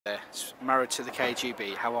It's married to the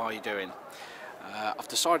KGB. How are you doing? I've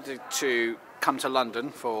decided to come to London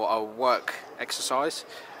for a work exercise.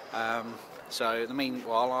 So in the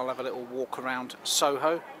meanwhile, I'll have a little walk around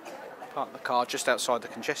SOHO, park the car just outside the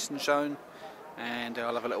congestion zone, and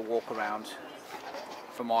I'll have a little walk around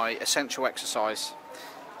for my essential exercise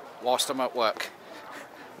whilst I'm at work.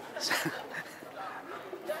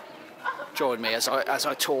 Join me as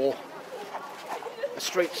I tour the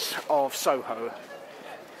streets of SOHO.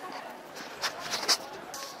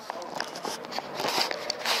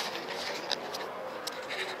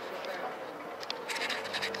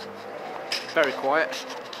 Very quiet.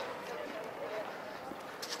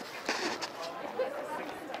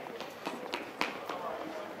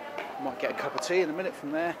 Might get a cup of tea in a minute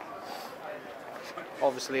from there.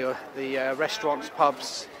 Obviously the restaurants,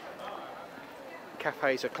 pubs,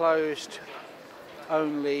 cafes are closed,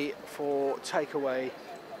 only for takeaway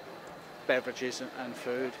beverages and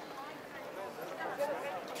food.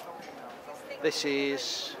 This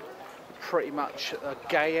is pretty much a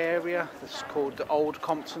gay area. This is called the Old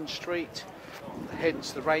Compton Street,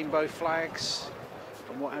 hence the rainbow flags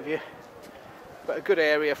and what have you. But a good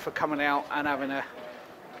area for coming out and having a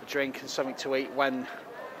drink and something to eat when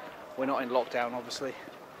we're not in lockdown, obviously.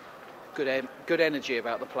 Good energy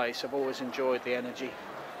about the place. I've always enjoyed the energy.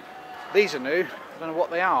 These are new. I don't know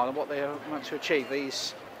what they are and what they are meant to achieve.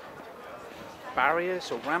 These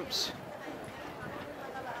barriers or ramps.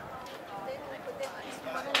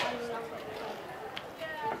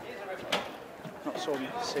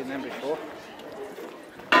 Not seen them before.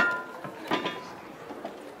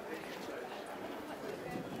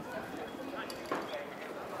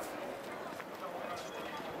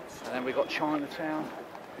 And then we've got Chinatown.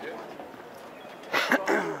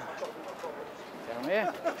 Down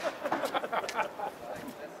here.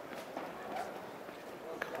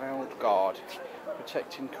 Crowd guard,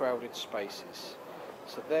 protecting crowded spaces.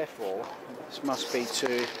 So therefore, this must be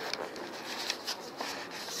to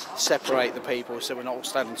separate the people so we're not all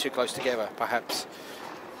standing too close together, perhaps.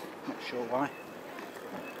 Not sure why.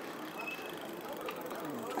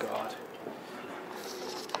 Oh God.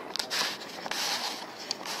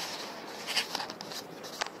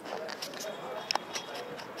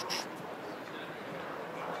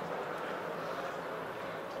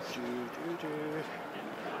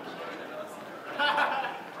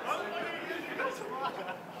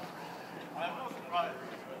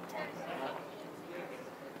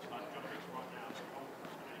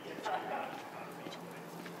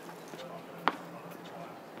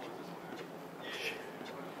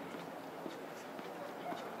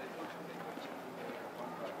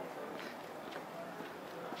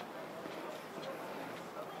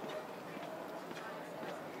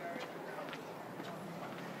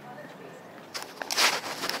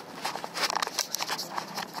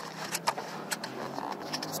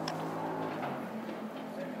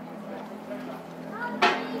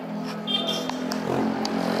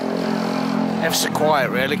 Ever so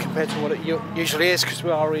quiet really compared to what it usually is, because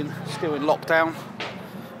we are still in lockdown.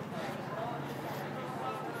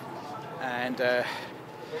 And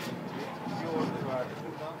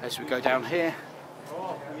as we go down here,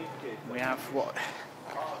 we have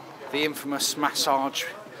the infamous massage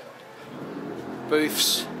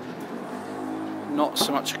booths. Not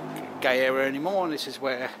so much a gay area anymore, and this is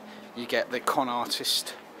where you get the con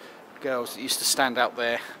artist girls that used to stand out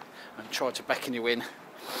there and try to beckon you in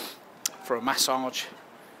for a massage.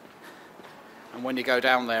 And when you go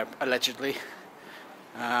down there, allegedly,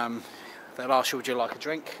 they'll ask you, would you like a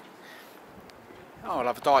drink? Oh, I'll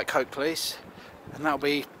have a Diet Coke please. And that'll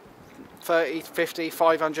be 30, 50,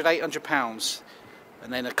 500, 800 pounds.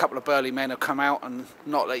 And then a couple of burly men will come out and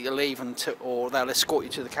not let you leave or they'll escort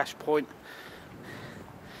you to the cash point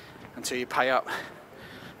until you pay up.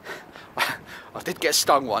 I did get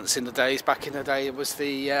stung once back in the day. It was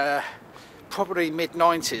the probably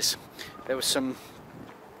mid-90s. There was some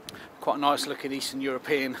quite a nice looking Eastern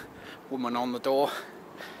European woman on the door,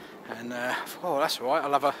 and oh, that's all right.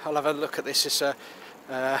 I'll have a look at this. It's a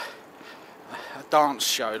dance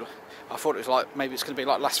show. I thought it was like, maybe it's going to be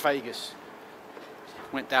like Las Vegas.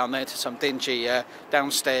 Went down there to some dingy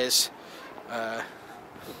downstairs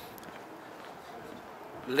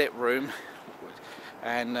lit room,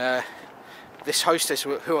 and this hostess,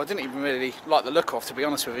 who I didn't even really like the look of, to be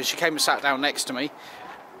honest with you, she came and sat down next to me,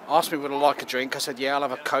 asked me would I like a drink. I said yeah, I'll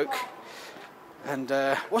have a Coke, and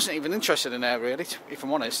wasn't even interested in her really, if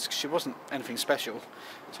I'm honest, because she wasn't anything special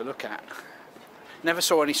to look at. Never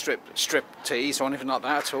saw any strip tease or anything like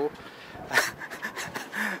that at all.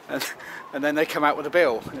 and then they come out with a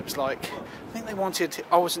bill, and it was like, I think they wanted,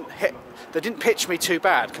 I wasn't hit, they didn't pitch me too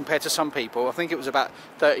bad compared to some people. I think it was about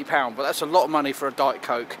 £30, but that's a lot of money for a Diet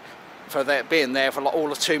Coke, for that being there for like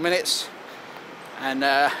all of 2 minutes. And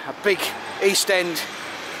a big East End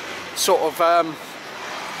sort of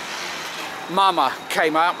mama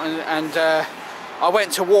came up, and I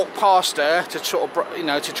went to walk past her to sort of, you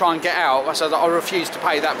know, to try and get out. I said I refused to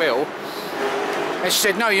pay that bill, and she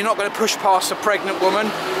said, no, you're not going to push past a pregnant woman.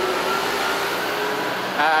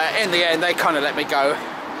 In the end, they kind of let me go.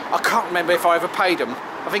 I can't remember if I ever paid them.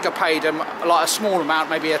 I think I paid them like a small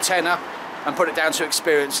amount, maybe a tenner, and put it down to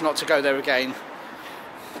experience not to go there again.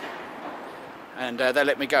 And they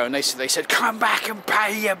let me go, and they said, come back and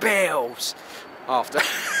pay your bills after.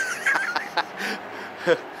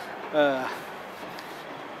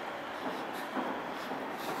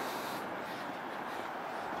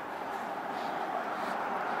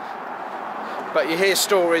 But you hear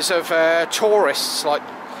stories of tourists like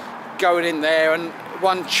going in there, and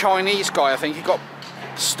one Chinese guy, I think, he got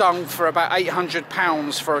stung for about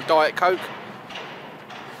 £800 for a Diet Coke.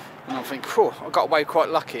 And I think, oh, I got away quite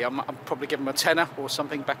lucky. I'm probably give him a tenner or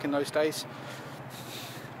something back in those days.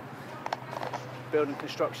 Building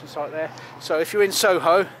construction site there. So if you're in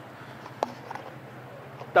Soho,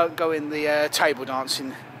 don't go in the table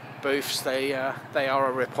dancing booths. They are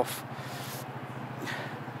a rip-off.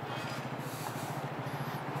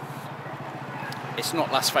 It's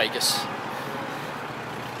not Las Vegas.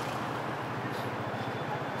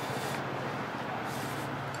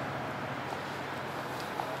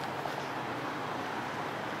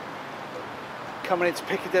 Coming into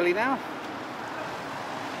Piccadilly now.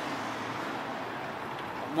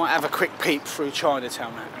 Might have a quick peep through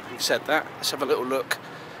Chinatown now. Having said that, let's have a little look.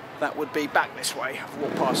 That would be back this way. I've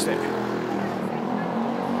walked past it.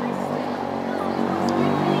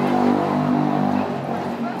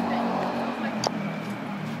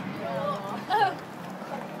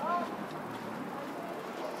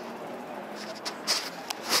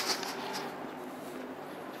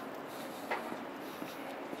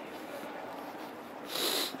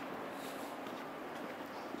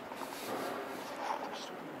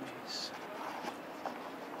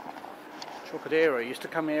 Trocadero used to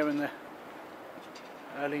come here in the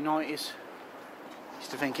early 90s.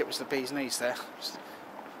 Used to think it was the bee's knees there.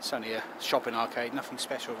 It's only a shopping arcade, nothing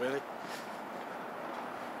special really.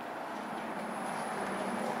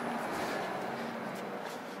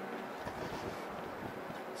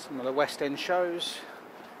 Some of the West End shows.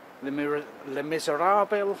 Les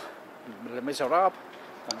Miserables,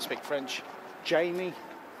 don't speak French. Jamie.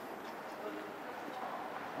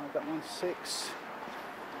 That one's 6.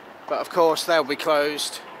 But of course they'll be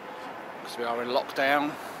closed because we are in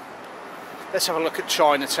lockdown. Let's have a look at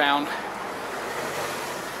Chinatown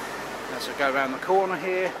as we go around the corner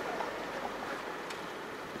here.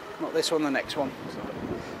 Not this one, the next one.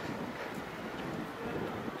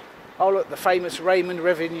 Oh look, the famous Raymond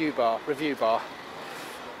Review Bar.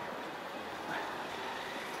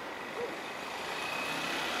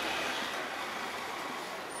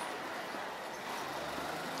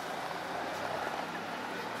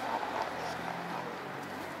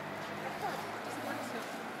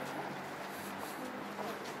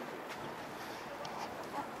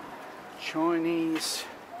 Chinese,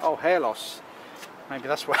 oh, hair loss. Maybe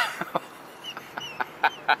that's why.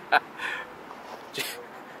 do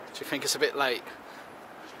you think it's a bit late?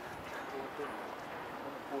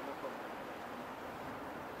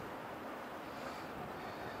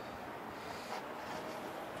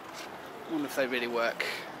 I wonder if they really work.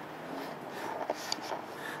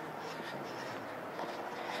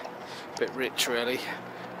 A bit rich really.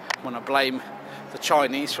 I want to blame the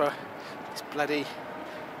Chinese for this bloody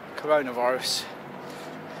coronavirus.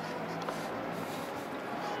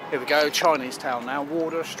 Here we go, Chinese town now,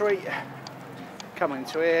 Wardour Street. Coming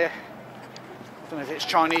to here. Don't know if it's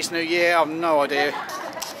Chinese New Year, I've no idea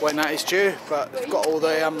when that is due, but they've got all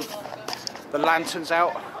the lanterns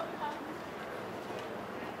out.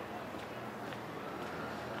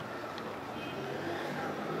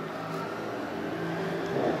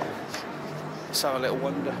 Let's have a little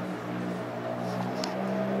wander.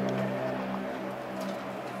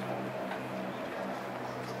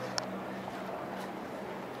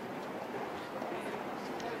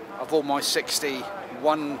 Of all my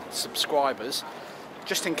 61 subscribers,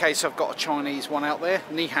 just in case I've got a Chinese one out there,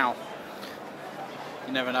 ni hao.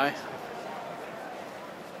 You never know.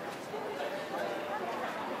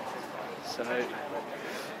 So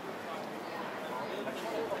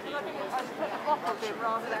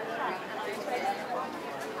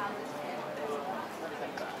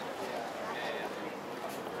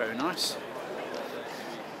very nice.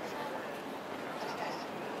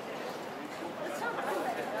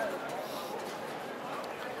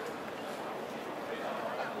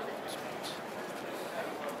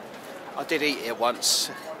 I did eat here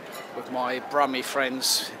once with my Brummie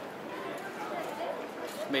friends,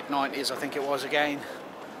 mid-90s I think it was again.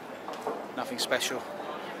 Nothing special.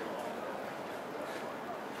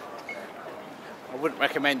 I wouldn't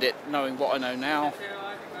recommend it knowing what I know now.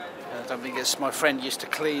 I don't think it's, my friend used to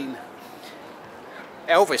clean,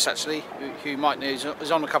 Elvis actually, who you might know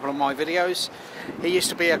is on a couple of my videos. He used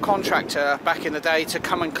to be a contractor back in the day to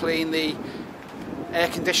come and clean the air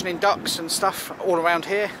conditioning ducts and stuff all around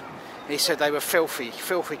here. He said they were filthy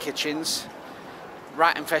kitchens,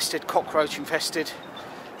 rat infested, cockroach infested,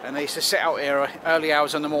 and they used to sit out here early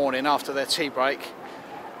hours in the morning after their tea break,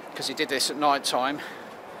 because he did this at night time.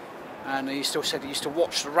 And he still said he used to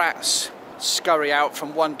watch the rats scurry out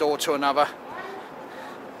from one door to another.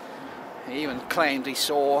 He even claimed he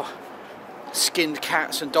saw skinned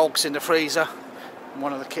cats and dogs in the freezer in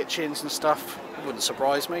one of the kitchens and stuff. It wouldn't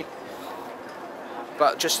surprise me.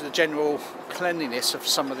 But just the general cleanliness of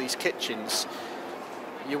some of these kitchens,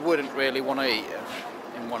 you wouldn't really want to eat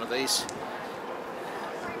in one of these.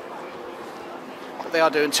 But they are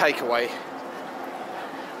doing takeaway.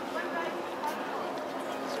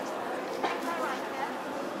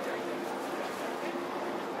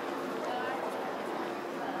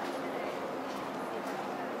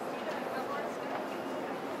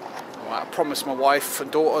 I promised my wife and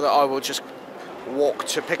daughter that I will just walk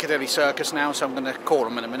to Piccadilly Circus now, so I'm going to call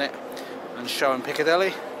them in a minute and show them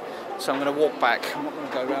Piccadilly. So I'm going to walk back. I'm not going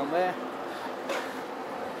to go around there.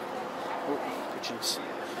 Oh, pigeons.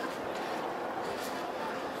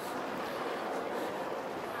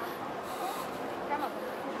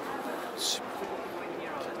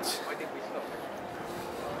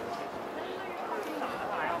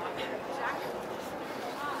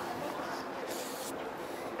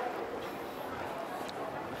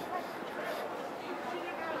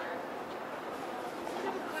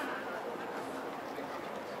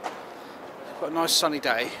 Got a nice sunny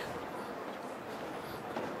day.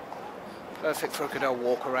 Perfect for a good old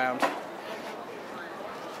walk around. Don't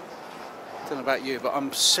know about you, but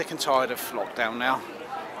I'm sick and tired of lockdown now,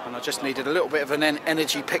 and I just needed a little bit of an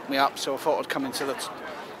energy pick me up, so I thought I'd come into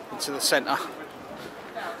the centre.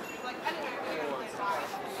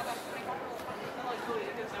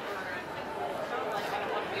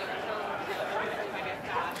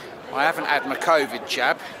 I haven't had my COVID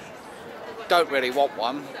jab. Don't really want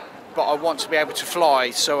one, but I want to be able to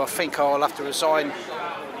fly, so I think I'll have to resign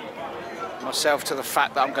myself to the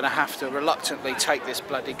fact that I'm going to have to reluctantly take this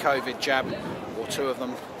bloody COVID jab, or two of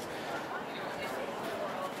them.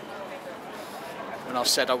 And I've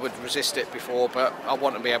said I would resist it before, but I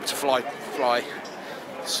want to be able to fly.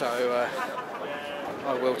 So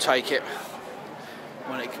I will take it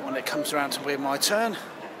when it comes around to be my turn.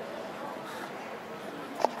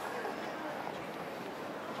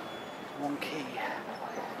 One key.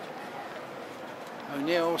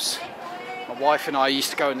 O'Neill's. My wife and I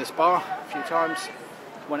used to go in this bar a few times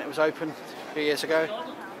when it was open a few years ago.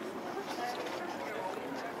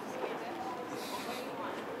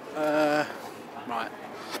 Right.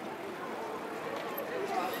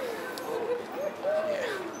 Yeah.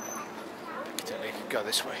 Piccadilly. Go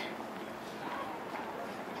this way.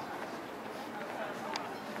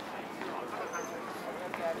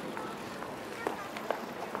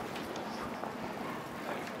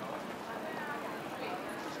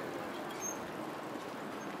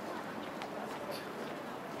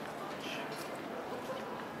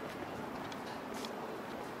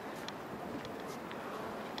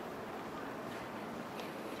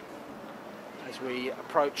 As we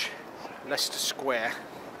approach Leicester Square.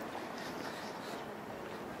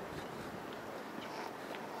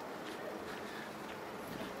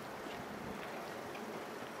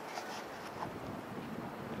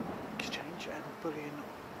 Exchange and Bullion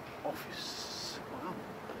Office. Wow.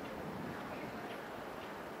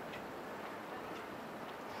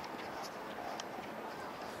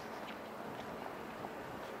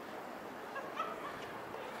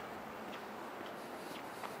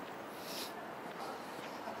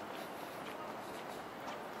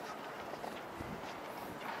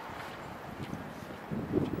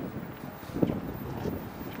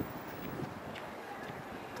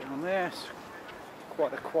 There, it's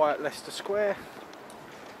quite a quiet Leicester Square.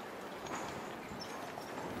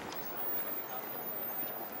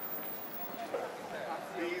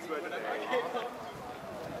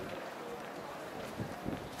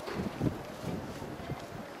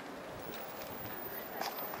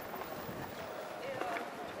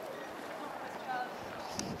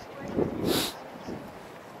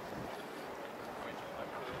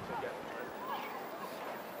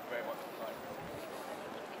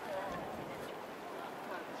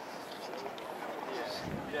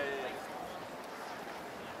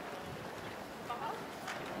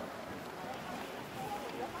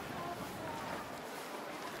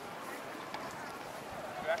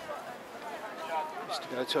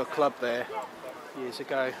 Go to a club there years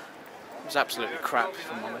ago. It was absolutely crap,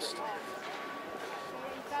 if I'm honest.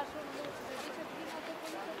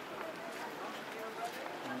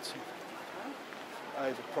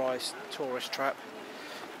 Overpriced tourist trap.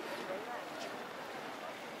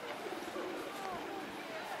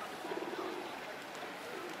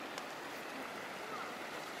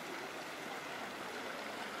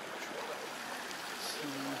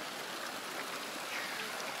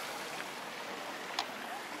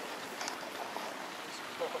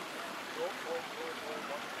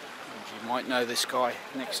 You might know this guy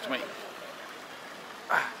next to me.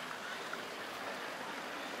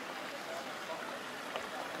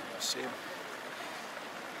 See him.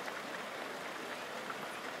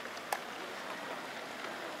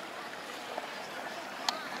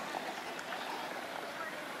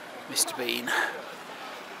 Mr. Bean.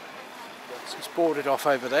 So he's boarded off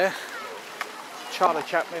over there. Charlie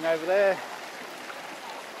Chaplin over there.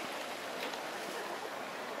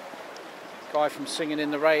 Guy from Singing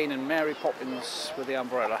in the Rain and Mary Poppins with the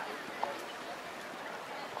umbrella.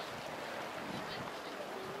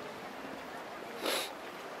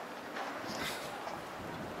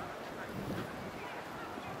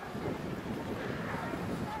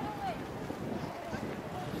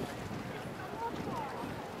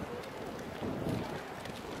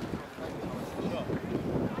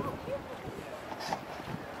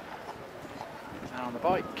 And on the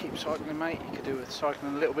bike, keep cycling, mate. You could do with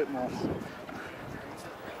cycling a little bit more.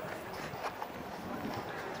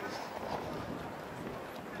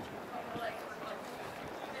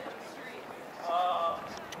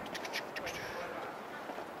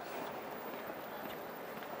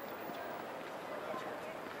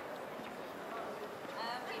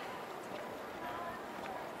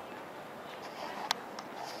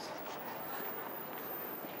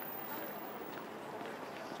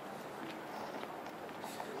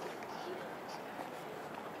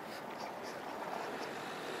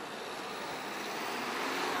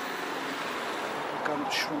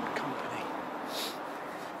 Shrimp Company.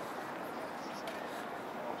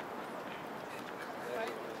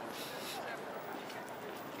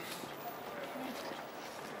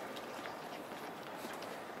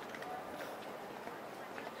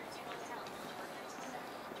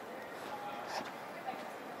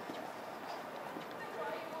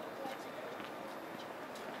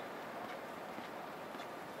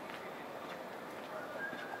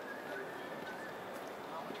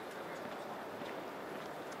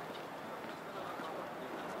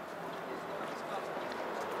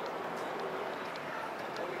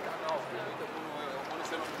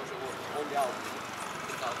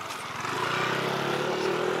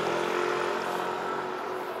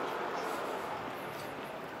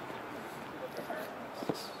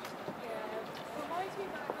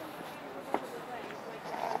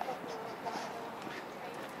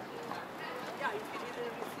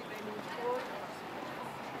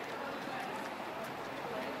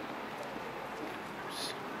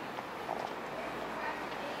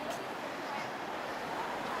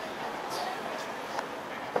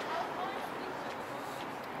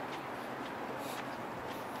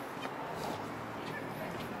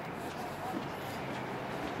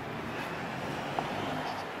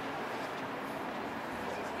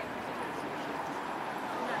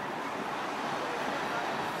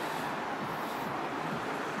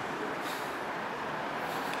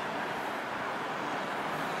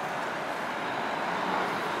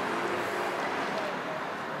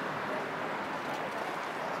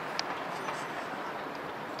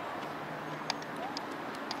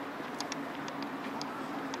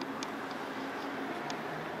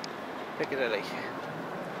 Piccadilly.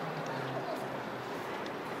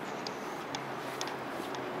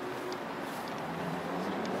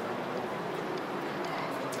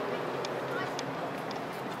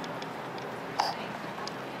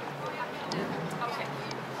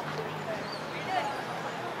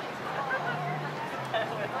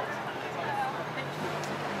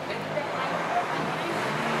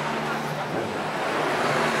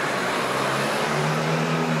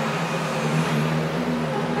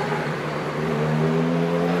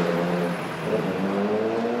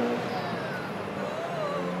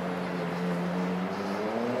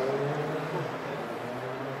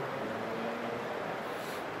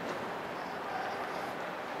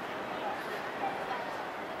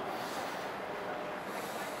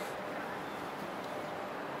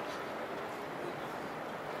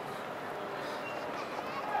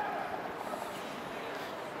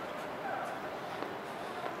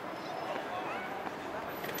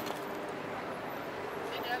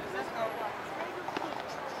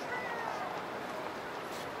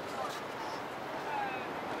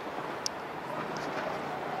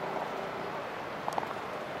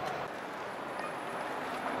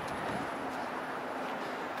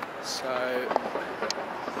 So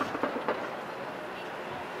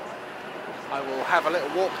I will have a little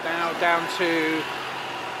walk now down to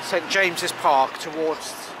St James's Park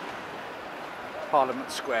towards Parliament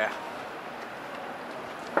Square.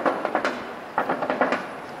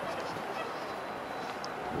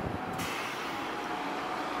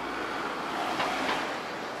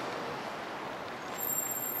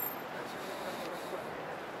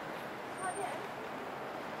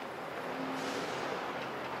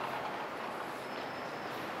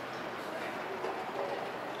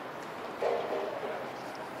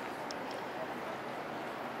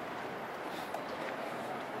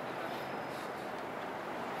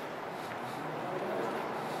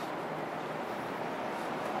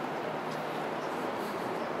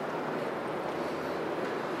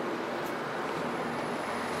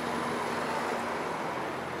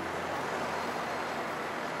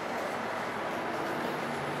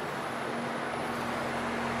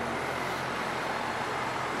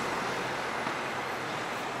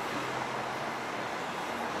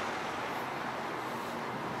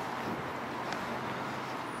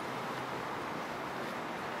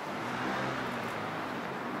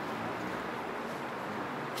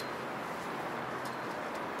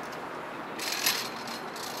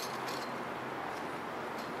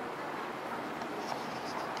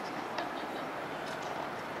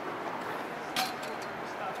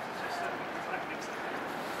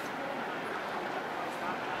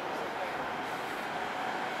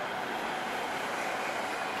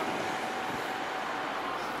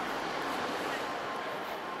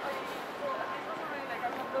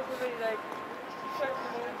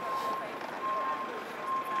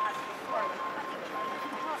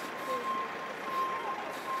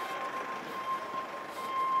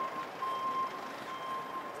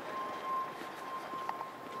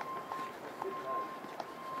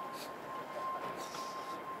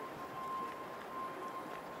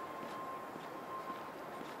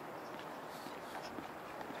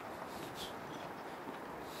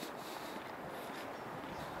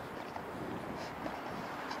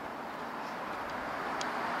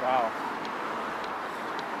 Wow.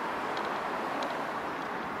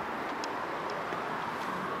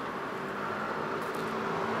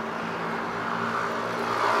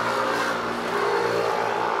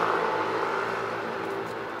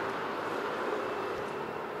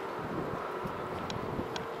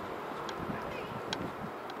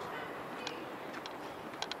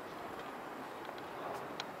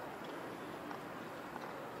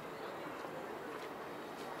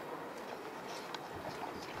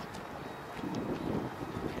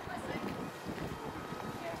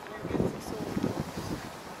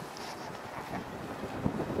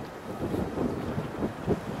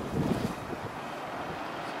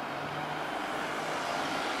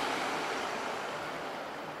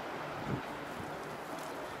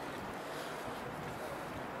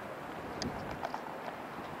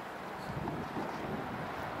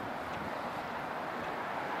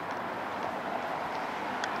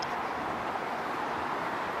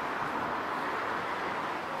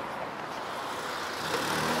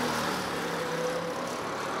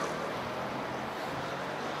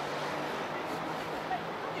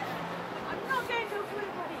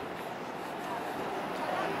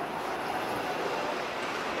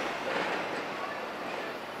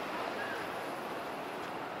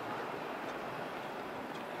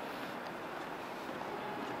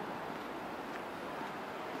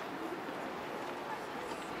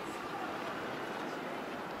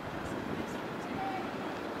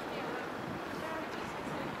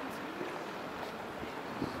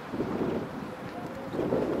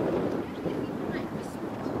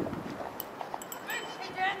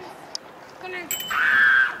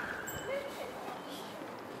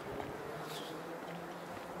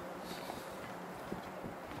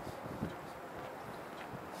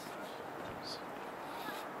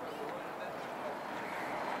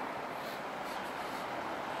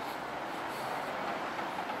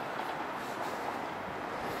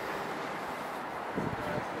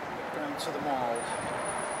 To the mall,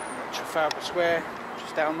 Trafalgar Square,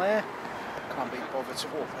 just down there. Can't be bothered to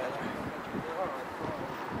walk there though.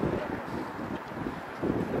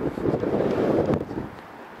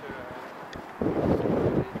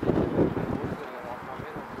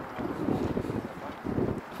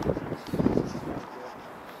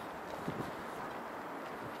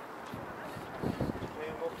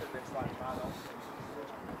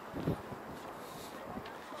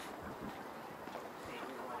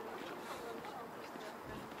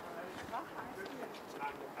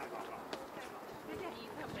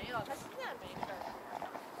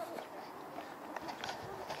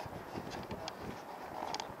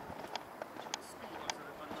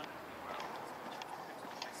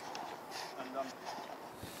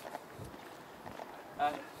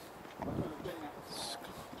 Palace.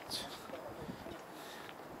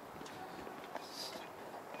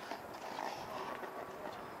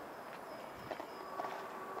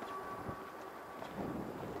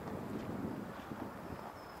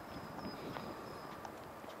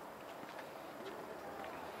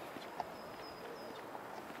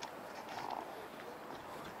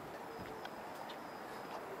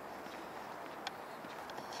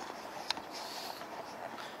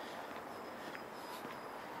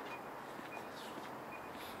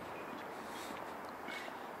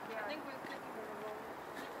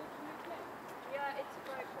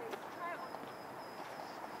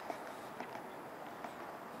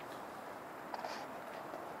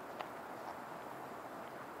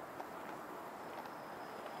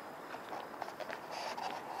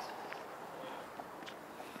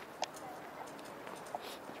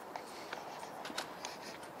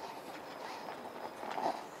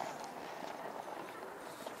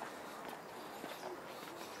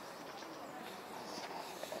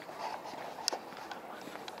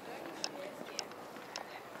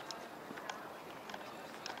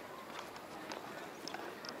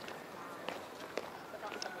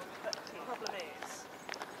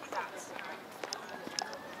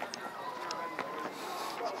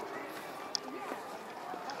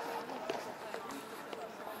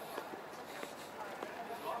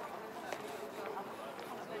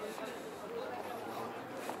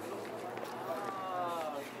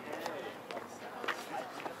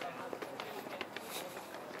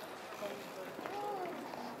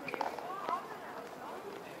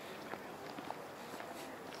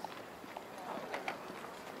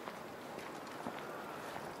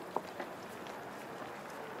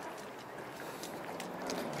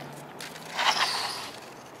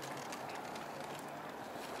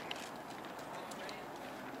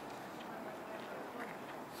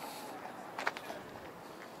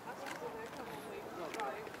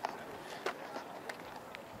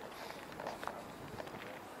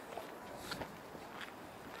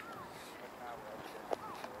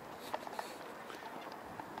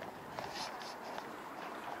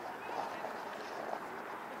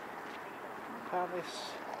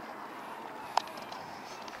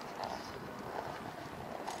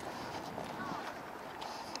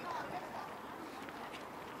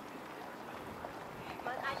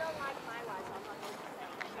 But I don't like highlights. I'm not going to say.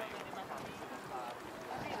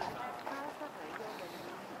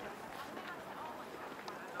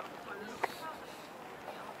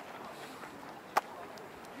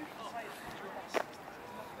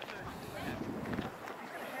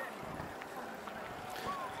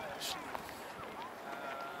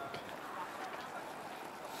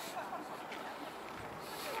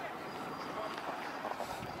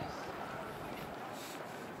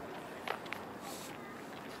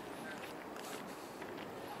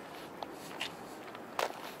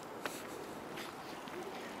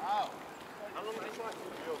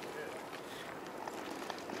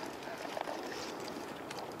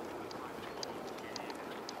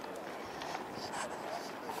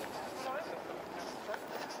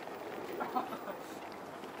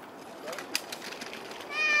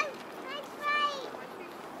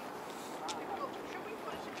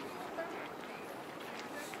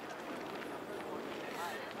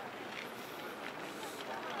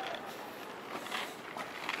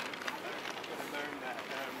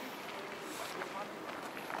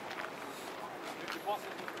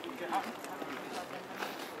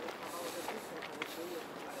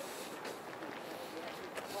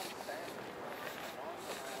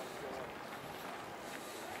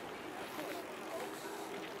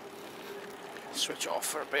 Switch off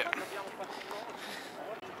for a bit.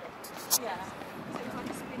 Yeah.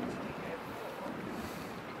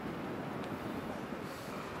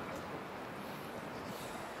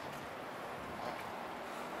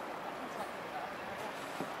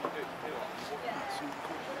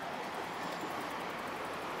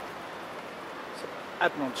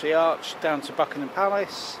 Admiralty Arch down to Buckingham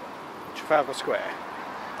Palace, Trafalgar Square.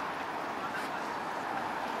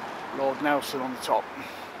 Lord Nelson on the top.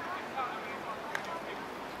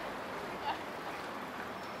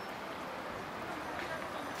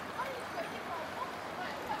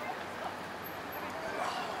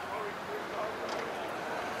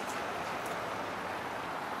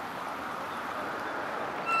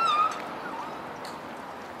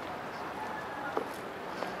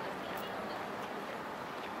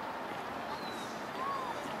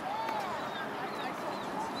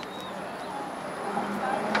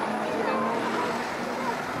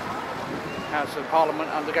 House of Parliament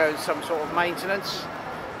undergoing some sort of maintenance,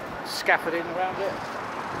 scaffolding around it.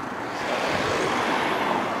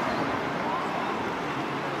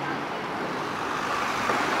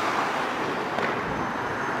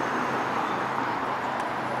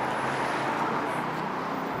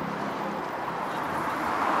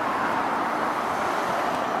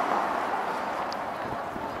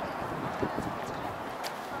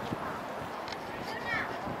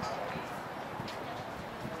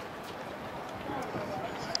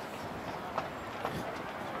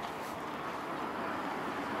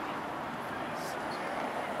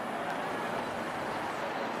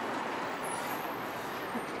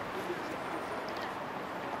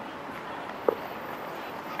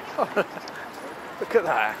 Look at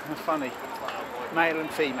that, funny. Male and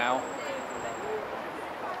female.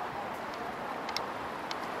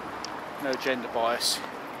 No gender bias.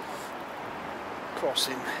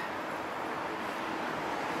 Crossing.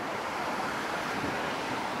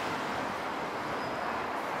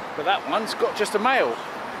 But that one's got just a male.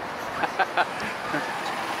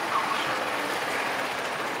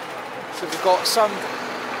 So we've got some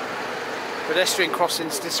pedestrian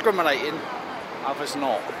crossings discriminating, others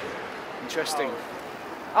not. Interesting.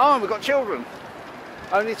 Oh, and we've got children.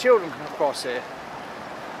 Only children can cross here.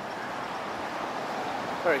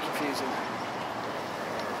 Very confusing.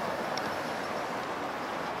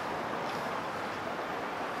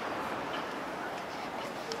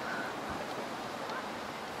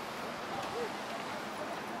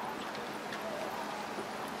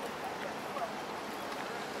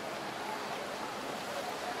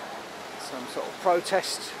 Some sort of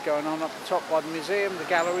protest going on up the top by the museum, the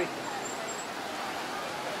gallery.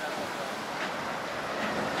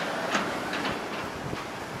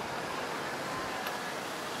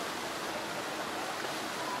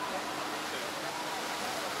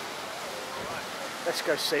 Let's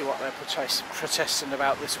go see what they're protesting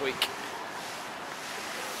about this week.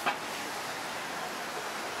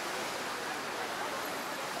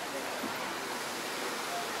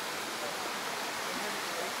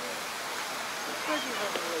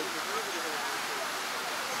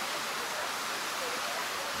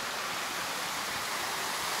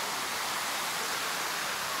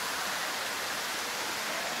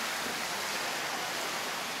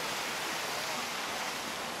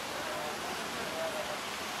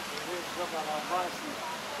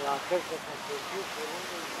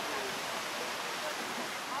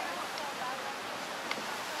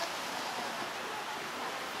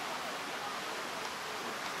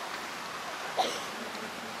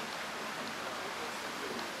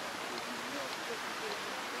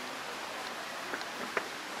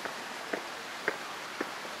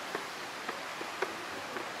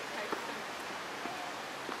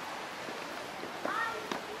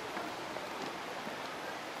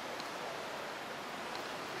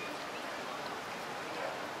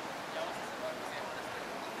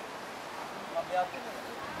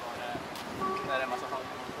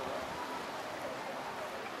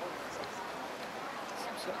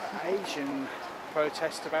 Asian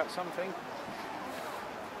protest about something.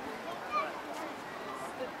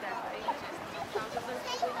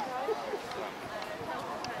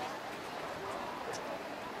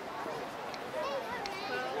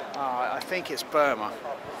 I think it's Burma.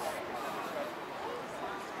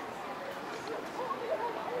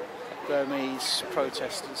 Burmese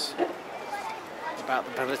protesters about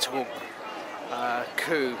the political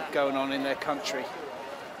coup going on in their country.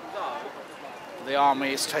 The army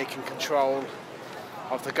has taken control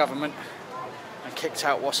of the government and kicked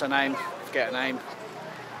out, what's her name? Forget her name.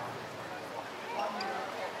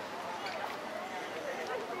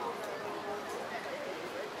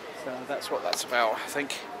 So that's what that's about, I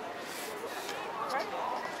think.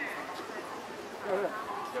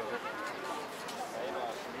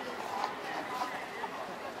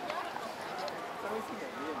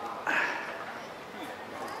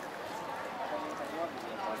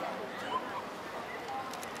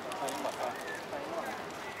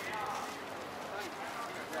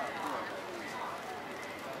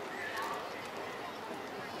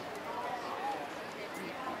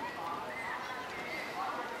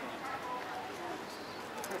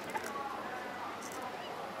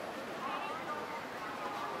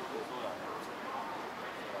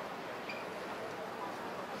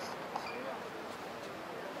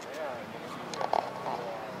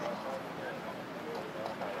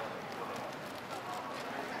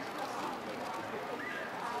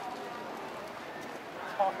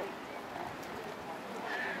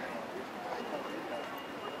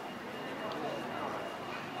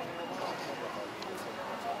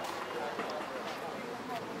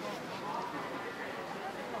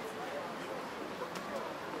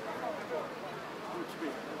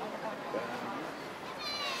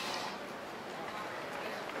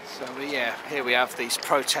 So yeah, here we have these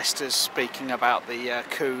protesters speaking about the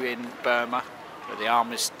coup in Burma, where the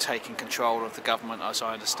army's taking control of the government, as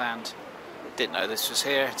I understand. Didn't know this was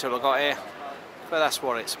here until I got here, but that's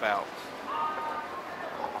what it's about.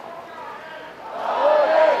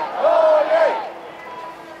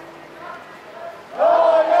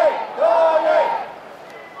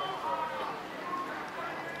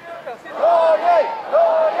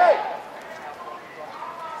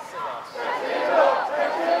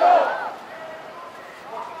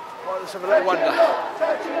 let's have a little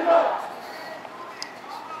wander.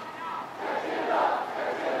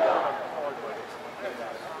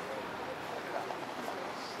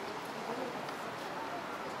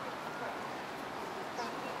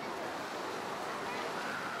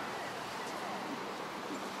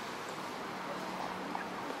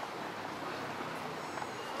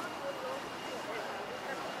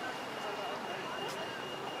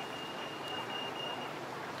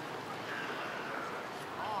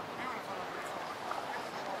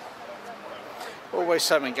 Always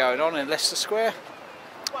something going on in Leicester Square,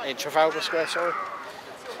 in Trafalgar Square, sorry.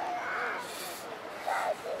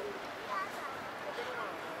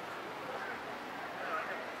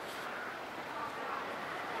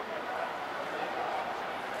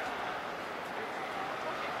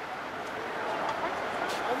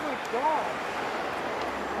 Oh my god!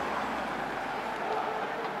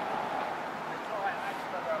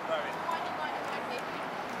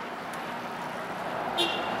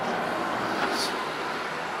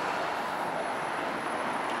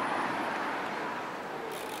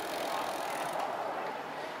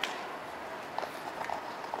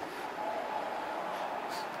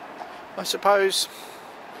 I suppose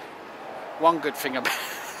one good thing about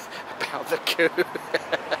the coup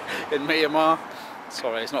in Myanmar,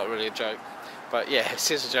 sorry, it's not really a joke, but yeah,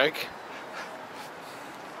 it is a joke.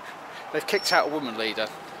 They've kicked out a woman leader,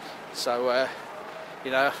 so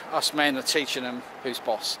you know, us men are teaching them who's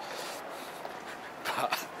boss.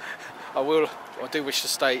 But I do wish to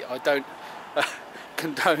state I don't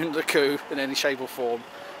condone the coup in any shape or form.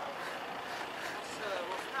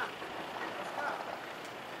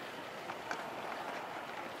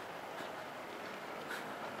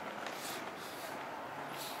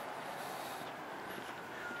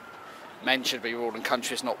 Men should be ruling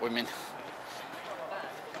countries, not women.